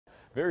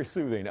Very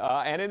soothing.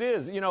 And it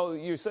is,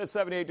 you said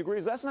 78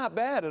 degrees. That's not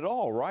bad at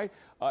all, right?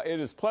 It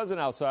is pleasant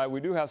outside.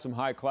 We do have some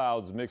high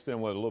clouds mixed in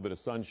with a little bit of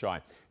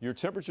sunshine. Your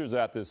temperatures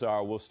at this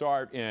hour will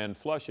start in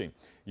Flushing.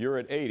 You're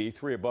at 80,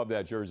 3 above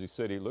that, Jersey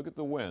City. Look at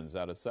the winds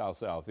out of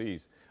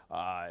south-southeast.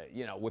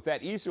 With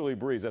that easterly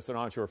breeze, that's an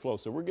onshore flow,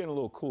 so we're getting a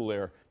little cool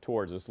air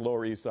towards us.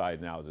 Lower east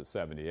side now is at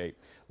 78.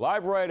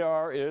 Live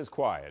radar is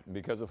quiet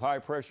because of high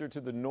pressure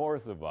to the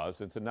north of us,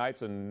 and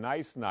tonight's a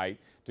nice night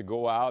to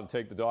go out and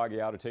take the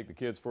doggy out or take the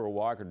kids for a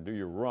walk or to do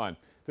your run.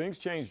 Things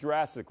change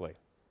drastically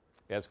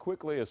as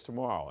quickly as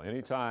tomorrow.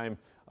 Anytime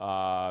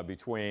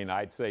between,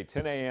 I'd say,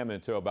 10 a.m.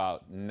 until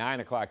about 9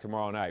 o'clock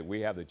tomorrow night,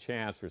 we have the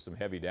chance for some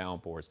heavy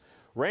downpours.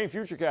 Rain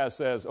Futurecast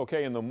says,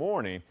 okay, in the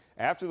morning,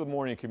 after the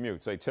morning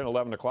commute, say 10,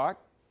 11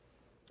 o'clock,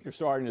 you're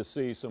starting to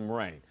see some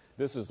rain.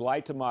 This is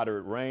light to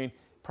moderate rain.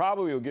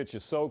 Probably will get you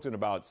soaked in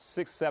about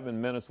 6-7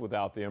 minutes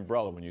without the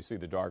umbrella when you see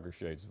the darker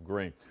shades of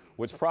green.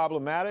 What's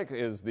problematic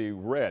is the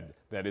red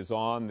that is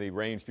on the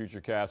Rain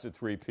Futurecast at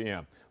 3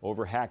 p.m.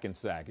 over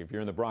Hackensack. If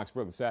you're in the Bronx,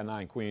 Brooklyn, Staten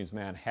Island, Queens,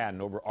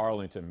 Manhattan, over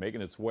Arlington,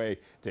 making its way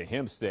to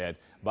Hempstead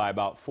by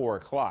about 4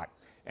 o'clock.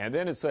 And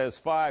then it says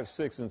 5,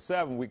 6, and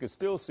 7. We could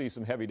still see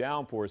some heavy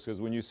downpours because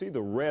when you see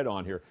the red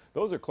on here,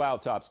 those are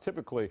cloud tops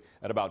typically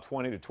at about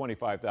 20 to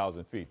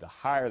 25,000 feet. The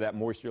higher that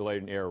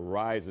moisture-laden air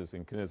rises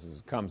and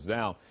comes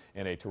down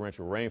in a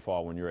torrential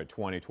rainfall when you're at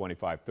 20,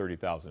 25,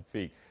 30,000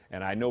 feet.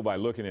 And I know by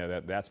looking at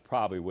that, that's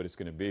probably what it's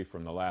going to be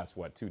from the last,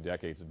 2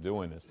 decades of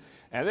doing this.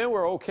 And then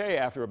we're okay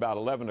after about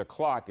 11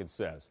 o'clock, it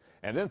says.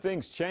 And then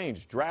things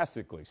change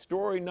drastically.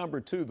 Story number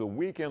 2, the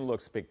weekend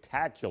looks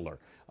spectacular.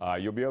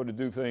 You'll be able to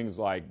do things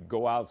like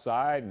go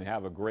outside and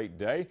have a great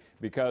day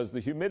because the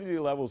humidity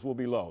levels will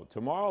be low.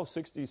 Tomorrow,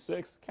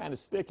 66, kind of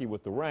sticky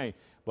with the rain.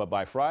 But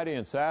by Friday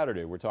and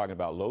Saturday, we're talking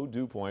about low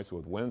dew points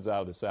with winds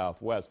out of the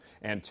southwest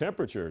and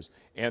temperatures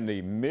in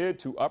the mid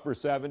to upper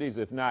 70s,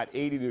 if not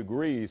 80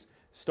 degrees,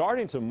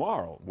 starting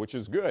tomorrow, which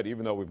is good,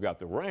 even though we've got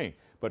the rain.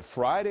 But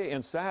Friday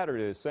and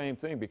Saturday, the same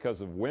thing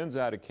because of winds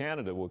out of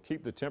Canada will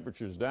keep the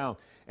temperatures down.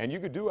 And you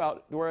could do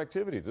outdoor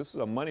activities. This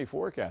is a money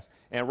forecast.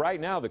 And right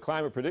now, the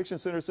Climate Prediction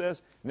Center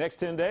says next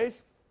 10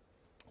 days,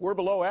 we're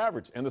below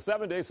average. And the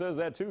 7-day says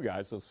that too,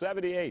 guys. So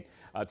 78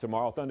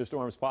 tomorrow,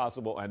 thunderstorms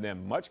possible, and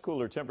then much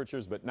cooler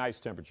temperatures, but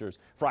nice temperatures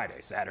Friday,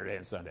 Saturday,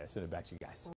 and Sunday. Send it back to you guys.